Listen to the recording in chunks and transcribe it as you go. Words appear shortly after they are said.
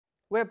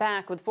We're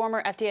back with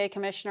former FDA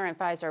Commissioner and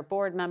Pfizer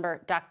board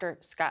member, Dr.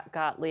 Scott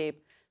Gottlieb.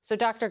 So,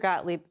 Dr.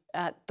 Gottlieb,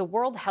 the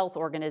World Health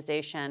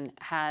Organization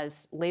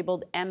has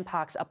labeled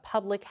mpox a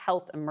public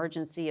health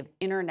emergency of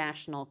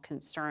international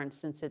concern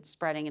since it's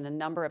spreading in a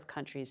number of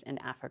countries in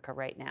Africa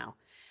right now.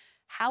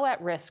 How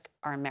at risk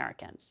are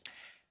Americans?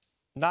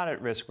 Not at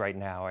risk right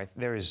now.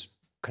 There is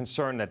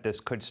concern that this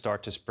could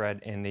start to spread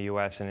in the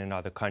U.S. and in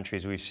other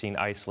countries. We've seen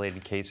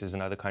isolated cases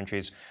in other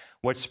countries.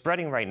 What's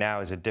spreading right now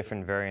is a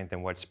different variant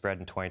than what spread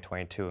in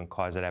 2022 and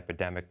caused an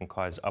epidemic and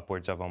caused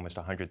upwards of almost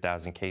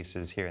 100,000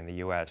 cases here in the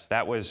U.S.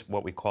 That was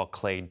what we call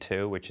clade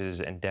 2, which is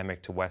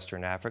endemic to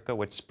Western Africa.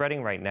 What's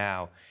spreading right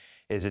now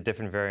is a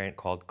different variant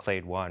called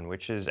clade 1,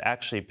 which is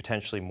actually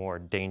potentially more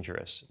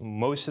dangerous.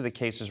 Most of the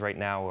cases right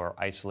now are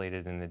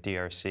isolated in the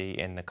DRC,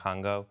 in the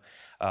Congo.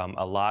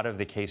 A lot of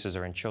the cases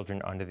are in children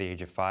under the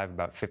age of 5.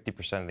 About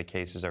 50% of the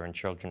cases are in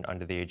children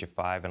under the age of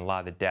 5. And a lot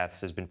of the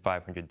deaths, there's been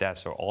 500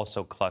 deaths, are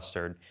also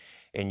clustered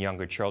in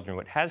younger children.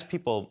 What has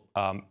people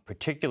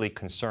particularly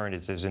concerned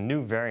is there's a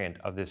new variant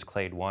of this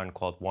clade 1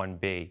 called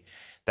 1B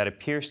that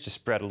appears to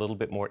spread a little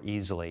bit more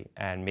easily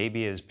and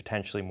maybe is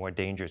potentially more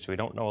dangerous. We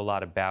don't know a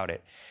lot about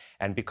it.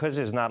 And because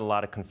there's not a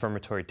lot of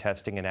confirmatory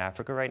testing in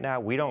Africa right now,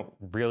 we don't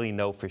really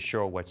know for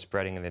sure what's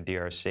spreading in the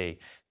DRC.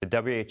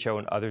 The WHO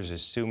and others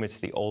assume it's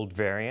the old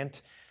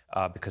variant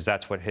because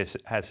that's what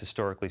has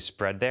historically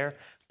spread there.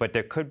 But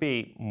there could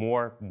be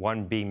more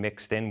 1B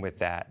mixed in with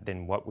that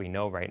than what we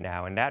know right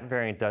now. And that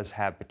variant does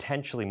have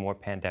potentially more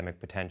pandemic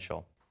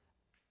potential.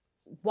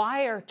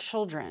 Why are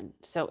children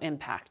so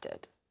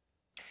impacted?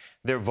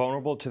 They're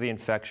vulnerable to the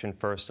infection,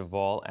 first of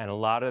all, and a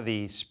lot of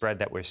the spread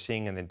that we're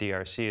seeing in the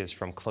DRC is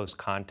from close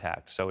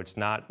contact. So it's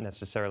not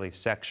necessarily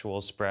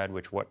sexual spread,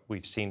 which what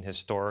we've seen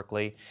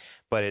historically,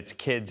 but it's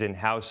kids in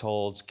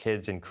households,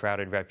 kids in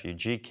crowded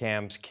refugee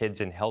camps, kids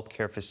in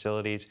healthcare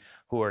facilities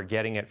who are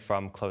getting it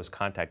from close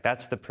contact.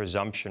 That's the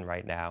presumption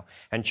right now,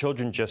 and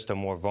children just are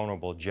more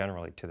vulnerable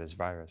generally to this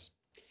virus.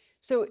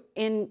 So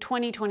in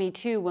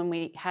 2022, when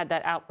we had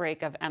that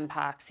outbreak of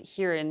mpox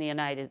here in the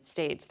United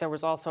States, there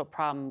was also a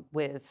problem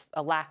with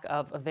a lack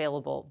of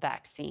available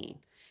vaccine.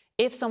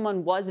 If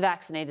someone was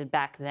vaccinated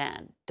back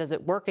then, does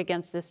it work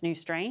against this new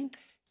strain?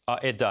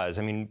 It does.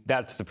 I mean,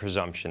 that's the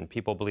presumption.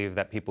 People believe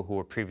that people who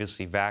were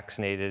previously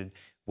vaccinated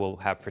will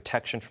have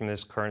protection from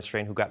this current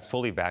strain who got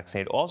fully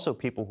vaccinated. Also,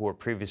 people who were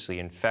previously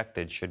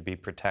infected should be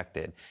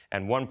protected.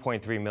 And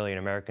 1.3 million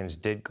Americans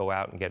did go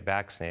out and get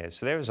vaccinated.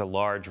 So there's a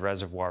large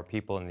reservoir of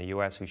people in the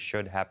U.S. who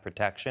should have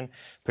protection,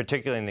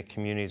 particularly in the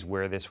communities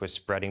where this was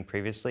spreading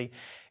previously.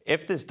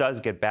 If this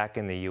does get back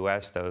in the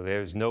U.S., though,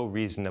 there's no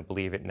reason to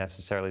believe it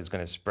necessarily is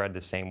going to spread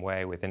the same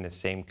way within the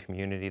same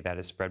community that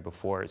has spread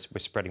before. We're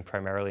spreading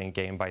primarily in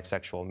gay and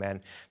bisexual men.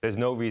 There's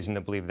no reason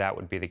to believe that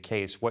would be the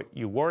case. What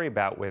you worry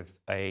about with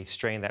a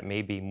strain that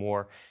may be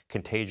more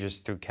contagious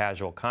through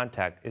casual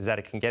contact is that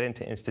it can get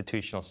into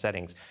institutional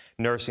settings,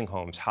 nursing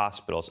homes,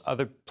 hospitals,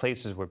 other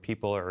places where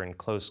people are in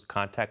close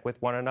contact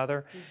with one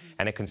another,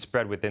 and it can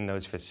spread within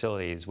those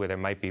facilities where there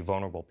might be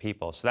vulnerable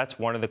people. So that's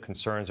one of the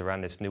concerns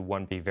around this new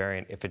 1B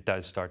variant if it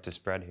does start to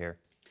spread here.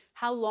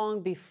 How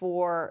long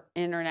before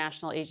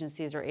international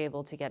agencies are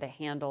able to get a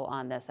handle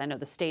on this? I know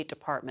the State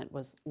Department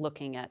was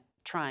looking at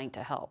trying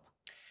to help.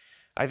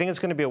 I think it's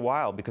going to be a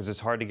while because it's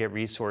hard to get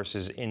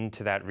resources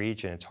into that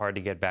region. It's hard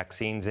to get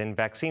vaccines in.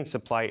 Vaccine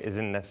supply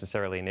isn't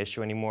necessarily an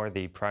issue anymore.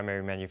 The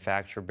primary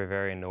manufacturer,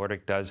 Bavarian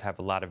Nordic, does have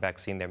a lot of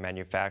vaccine they're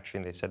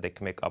manufacturing. They said they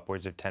can make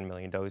upwards of 10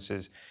 million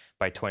doses.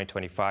 By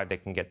 2025, they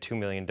can get 2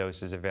 million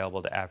doses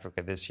available to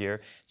Africa this year.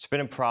 It's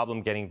been a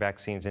problem getting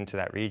vaccines into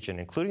that region,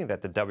 including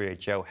that the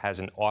WHO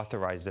hasn't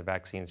authorized the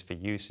vaccines for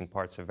use in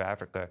parts of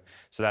Africa.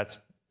 So that's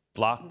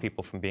block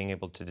people from being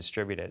able to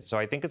distribute it. So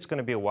I think it's going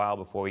to be a while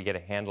before we get a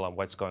handle on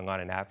what's going on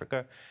in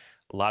Africa.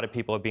 A lot of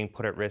people are being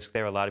put at risk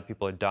there. A lot of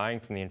people are dying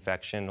from the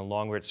infection. The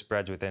longer it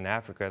spreads within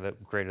Africa, the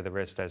greater the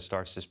risk that it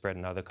starts to spread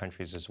in other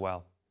countries as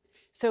well.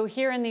 So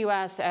here in the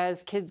U.S.,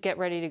 as kids get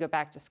ready to go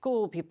back to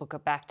school, people go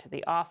back to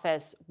the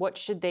office, what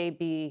should they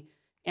be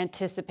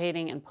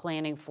anticipating and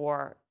planning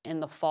for in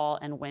the fall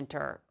and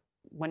winter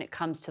when it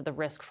comes to the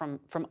risk from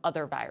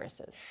other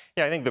viruses?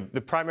 Yeah, I think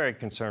the primary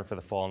concern for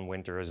the fall and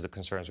winter is the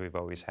concerns we've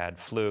always had: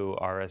 flu,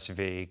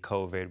 RSV,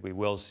 COVID. We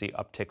will see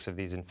upticks of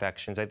these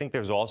infections. I think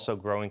there's also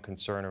growing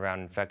concern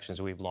around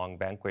infections we've long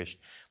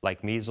vanquished,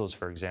 like measles,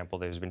 for example.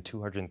 There's been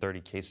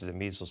 230 cases of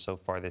measles so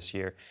far this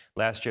year.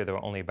 Last year, there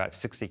were only about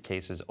 60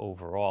 cases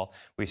overall.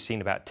 We've seen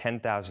about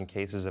 10,000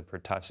 cases of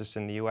pertussis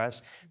in the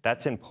U.S.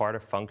 That's in part a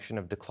function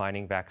of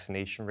declining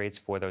vaccination rates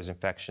for those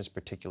infections,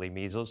 particularly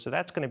measles. So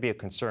that's going to be a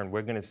concern.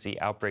 We're going to see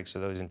outbreaks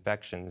of those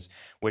infections,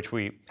 which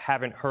we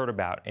haven't heard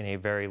about in a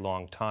very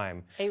long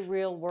time. A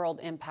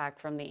real-world impact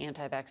from the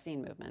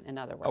anti-vaccine movement, in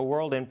other words. A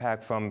world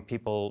impact from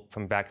people,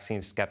 from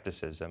vaccine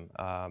skepticism.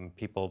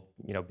 People,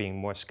 being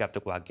more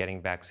skeptical about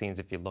getting vaccines.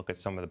 If you look at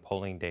some of the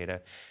polling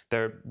data,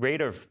 the rate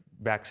of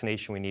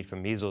vaccination we need for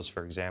measles,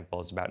 for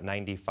example, is about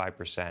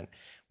 95%.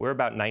 We're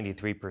about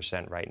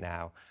 93% right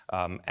now.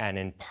 And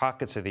in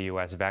pockets of the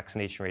U.S.,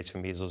 vaccination rates for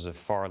measles are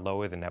far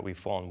lower than that. We've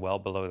fallen well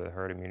below the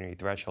herd immunity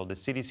threshold. The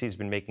CDC has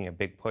been making a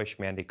big push.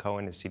 Mandy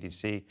Cohen, the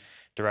CDC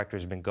director,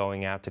 has been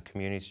going out to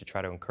communities to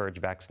try to encourage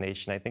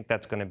vaccination. I think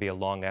that's going to be a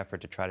long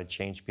effort to try to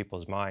change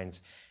people's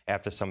minds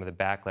after some of the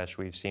backlash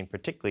we've seen,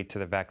 particularly to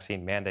the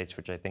vaccine mandates,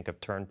 which I think have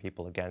turned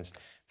people against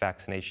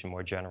vaccination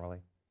more generally.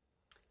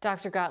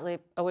 Dr.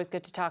 Gottlieb, always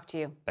good to talk to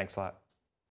you. Thanks a lot.